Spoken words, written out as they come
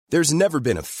There's never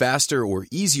been a faster or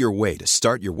easier way to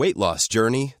start your weight loss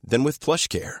journey than with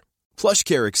PlushCare.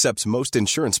 PlushCare accepts most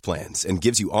insurance plans and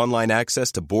gives you online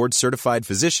access to board-certified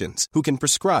physicians who can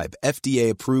prescribe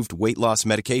FDA-approved weight loss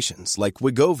medications like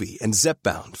Wegovy and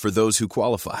Zepbound for those who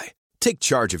qualify. Take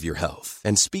charge of your health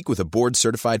and speak with a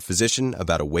board-certified physician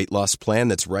about a weight loss plan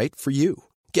that's right for you.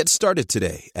 Get started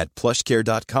today at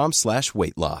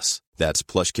plushcare.com/weight loss. That's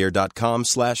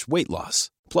plushcare.com/weight loss.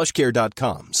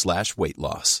 plushcare.com/weight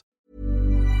loss.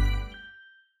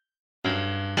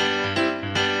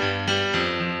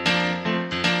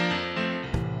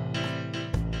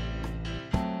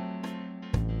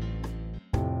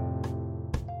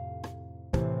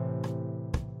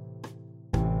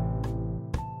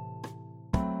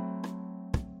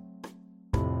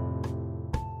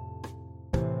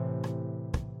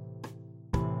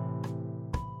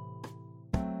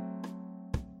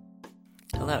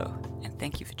 Hello, and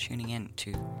thank you for tuning in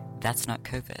to That's Not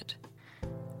COVID.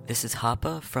 This is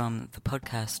Harper from the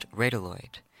podcast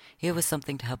Radaloid, here with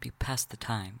something to help you pass the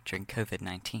time during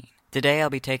COVID-19. Today I'll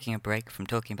be taking a break from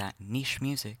talking about niche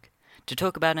music to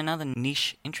talk about another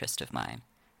niche interest of mine,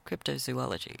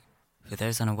 cryptozoology. For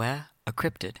those unaware, a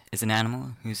cryptid is an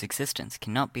animal whose existence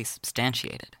cannot be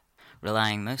substantiated,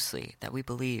 relying mostly that we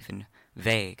believe in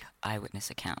vague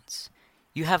eyewitness accounts.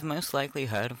 You have most likely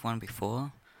heard of one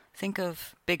before. Think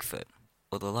of Bigfoot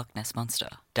or the Loch Ness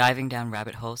Monster. Diving down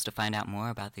rabbit holes to find out more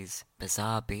about these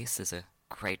bizarre beasts is a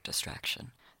great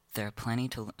distraction. There are plenty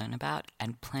to learn about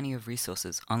and plenty of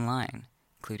resources online,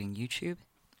 including YouTube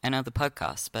and other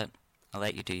podcasts, but I'll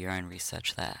let you do your own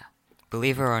research there.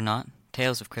 Believe it or not,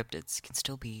 tales of cryptids can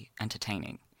still be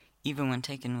entertaining, even when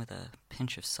taken with a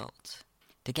pinch of salt.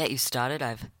 To get you started,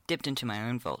 I've dipped into my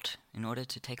own vault in order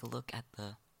to take a look at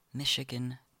the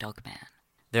Michigan Dogman.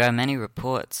 There are many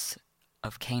reports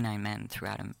of canine men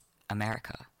throughout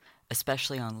America,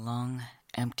 especially on long,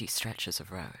 empty stretches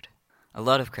of road. A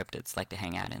lot of cryptids like to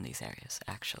hang out in these areas,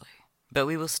 actually. But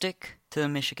we will stick to the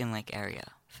Michigan Lake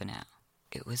area for now.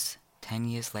 It was 10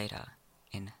 years later,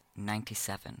 in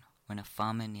 97, when a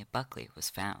farmer near Buckley was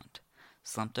found.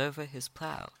 Slumped over his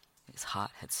plow, his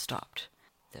heart had stopped.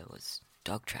 There was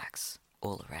dog tracks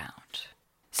all around.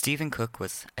 Stephen Cook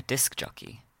was a disc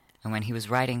jockey, and when he was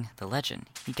writing the legend,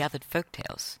 he gathered folk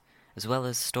tales, as well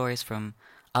as stories from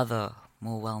other,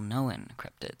 more well-known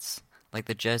cryptids, like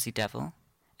the Jersey Devil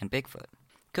and Bigfoot.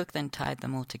 Cook then tied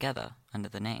them all together under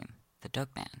the name, the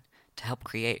Dogman, to help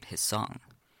create his song.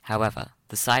 However,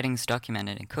 the sightings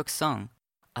documented in Cook's song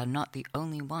are not the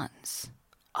only ones.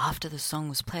 After the song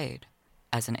was played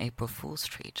as an April Fool's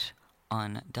treat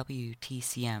on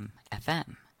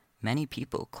WTCM-FM, many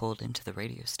people called into the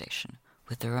radio station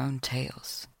with their own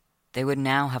tales. They would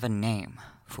now have a name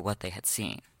for what they had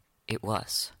seen. It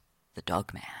was the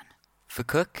Dogman. For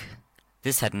Cook,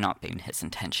 this had not been his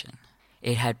intention.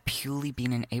 It had purely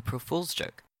been an April Fool's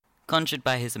joke, conjured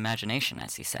by his imagination,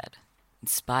 as he said,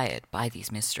 inspired by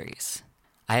these mysteries.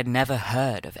 I had never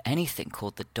heard of anything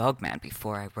called the Dogman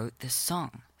before I wrote this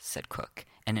song, said Cook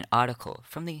in an article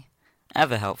from the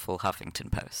ever-helpful Huffington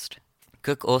Post.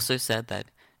 Cook also said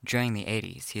that during the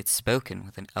 80s he had spoken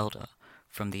with an elder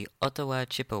from the Ottawa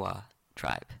Chippewa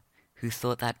tribe, who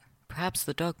thought that perhaps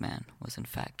the Dogman was in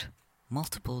fact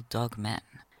multiple dog men,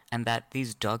 and that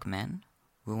these dog men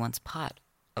were once part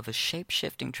of a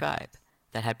shape-shifting tribe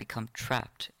that had become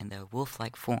trapped in their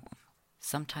wolf-like form,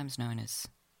 sometimes known as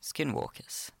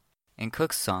skinwalkers. In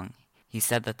Cook's song, he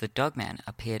said that the Dogman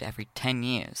appeared every 10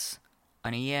 years,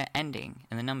 on a year ending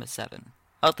in the number 7.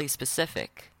 Oddly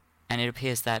specific, and it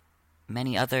appears that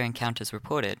many other encounters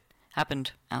reported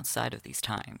happened outside of these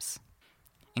times.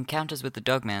 Encounters with the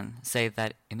Dogman say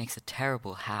that it makes a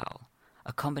terrible howl,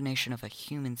 a combination of a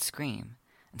human scream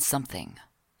and something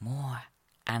more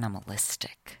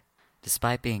animalistic.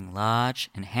 Despite being large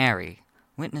and hairy,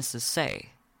 witnesses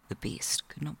say the beast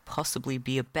could not possibly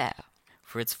be a bear,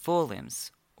 for its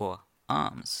forelimbs, or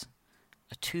arms,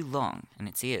 are too long and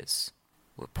its ears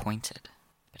were pointed.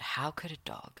 But how could a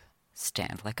dog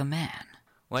stand like a man?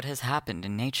 What has happened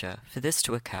in nature for this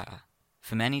to occur?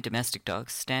 For many domestic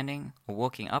dogs, standing or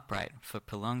walking upright for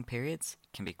prolonged periods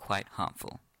can be quite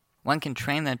harmful. One can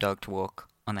train their dog to walk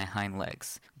on their hind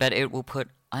legs, but it will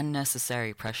put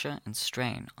unnecessary pressure and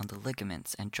strain on the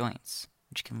ligaments and joints,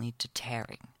 which can lead to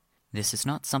tearing. This is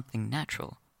not something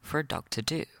natural for a dog to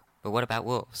do. But what about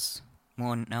wolves,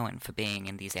 more known for being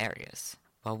in these areas?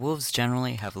 While wolves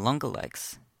generally have longer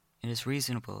legs, it is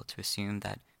reasonable to assume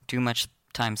that too much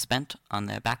time spent on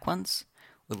their back ones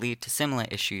would lead to similar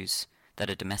issues that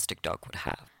a domestic dog would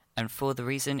have, and for the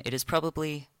reason it is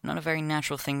probably not a very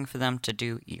natural thing for them to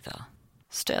do either.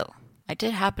 Still, I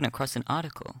did happen across an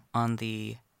article on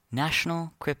the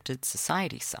National Cryptid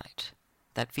Society site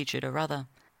that featured a rather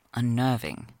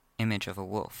unnerving image of a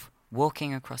wolf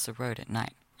walking across a road at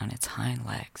night on its hind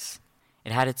legs.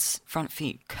 It had its front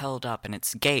feet curled up and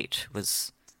its gait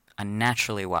was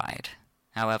unnaturally wide.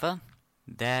 However,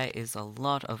 there is a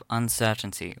lot of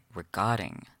uncertainty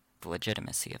regarding the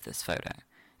legitimacy of this photo,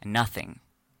 and nothing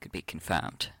could be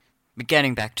confirmed. But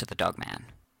getting back to the Dogman,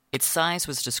 its size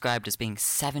was described as being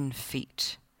 7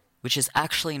 feet, which is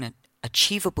actually an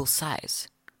achievable size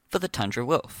for the tundra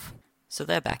wolf. So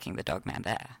they're backing the Dogman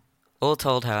there. All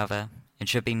told, however, it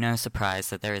should be no surprise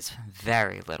that there is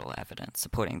very little evidence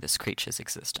supporting this creature's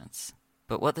existence.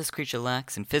 But what this creature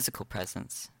lacks in physical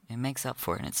presence, it makes up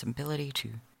for in its ability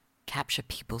to capture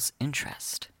people's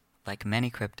interest. Like many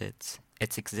cryptids,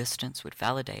 its existence would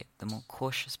validate the more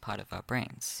cautious part of our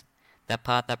brains. That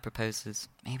part that proposes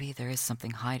maybe there is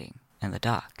something hiding in the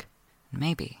dark.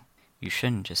 Maybe you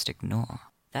shouldn't just ignore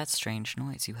that strange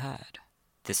noise you heard.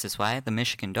 This is why the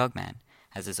Michigan Dogman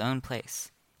has his own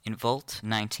place in Vault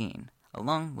 19,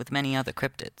 along with many other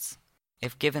cryptids.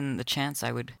 If given the chance,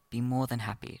 I would be more than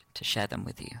happy to share them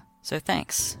with you. So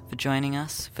thanks for joining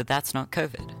us for That's Not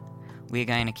COVID. We're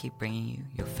going to keep bringing you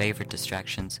your favorite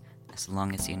distractions as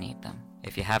long as you need them.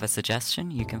 If you have a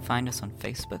suggestion, you can find us on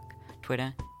Facebook,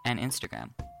 Twitter, and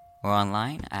Instagram, or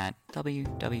online at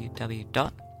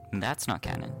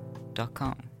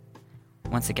www.thatsnotcanon.com.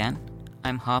 Once again,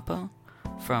 I'm Harper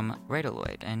from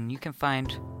Radoloid, and you can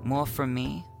find more from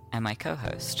me and my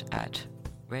co-host at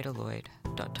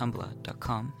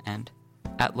radoloid.tumblr.com and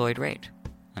at LloydRaid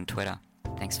on Twitter.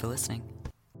 Thanks for listening.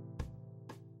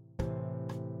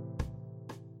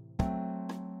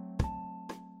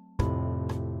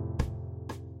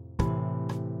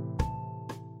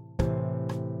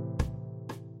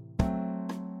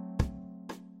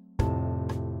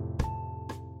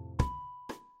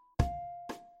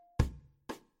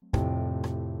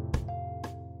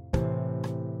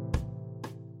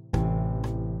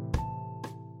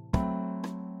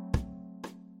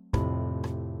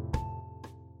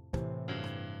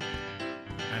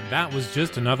 That was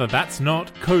just another That's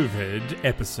Not COVID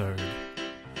episode.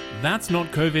 That's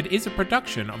Not COVID is a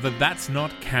production of the That's Not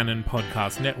Canon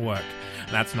podcast network.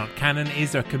 That's Not Canon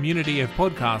is a community of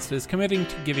podcasters committing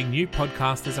to giving new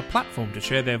podcasters a platform to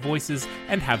share their voices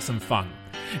and have some fun.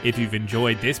 If you've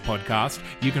enjoyed this podcast,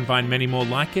 you can find many more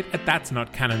like it at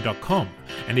thatsnotcanon.com.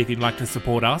 And if you'd like to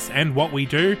support us and what we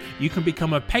do, you can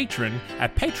become a patron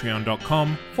at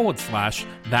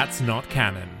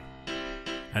patreon.com/thatsnotcanon.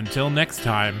 Until next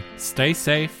time, stay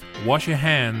safe, wash your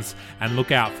hands, and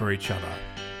look out for each other.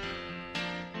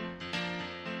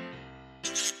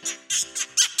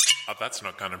 A That's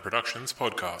Not Canon Productions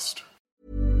podcast.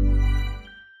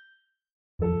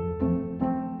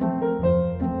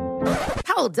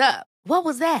 Hold up. What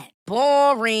was that?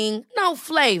 Boring. No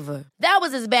flavor. That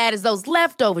was as bad as those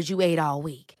leftovers you ate all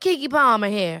week. Keke Palmer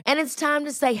here, and it's time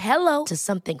to say hello to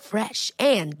something fresh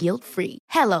and guilt-free.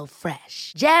 Hello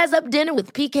Fresh. Jazz up dinner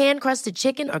with pecan-crusted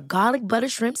chicken or garlic butter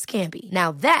shrimp scampi.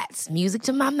 Now that's music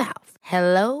to my mouth.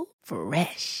 Hello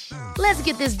Fresh. Let's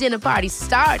get this dinner party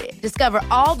started. Discover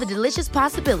all the delicious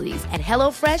possibilities at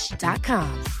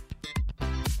HelloFresh.com.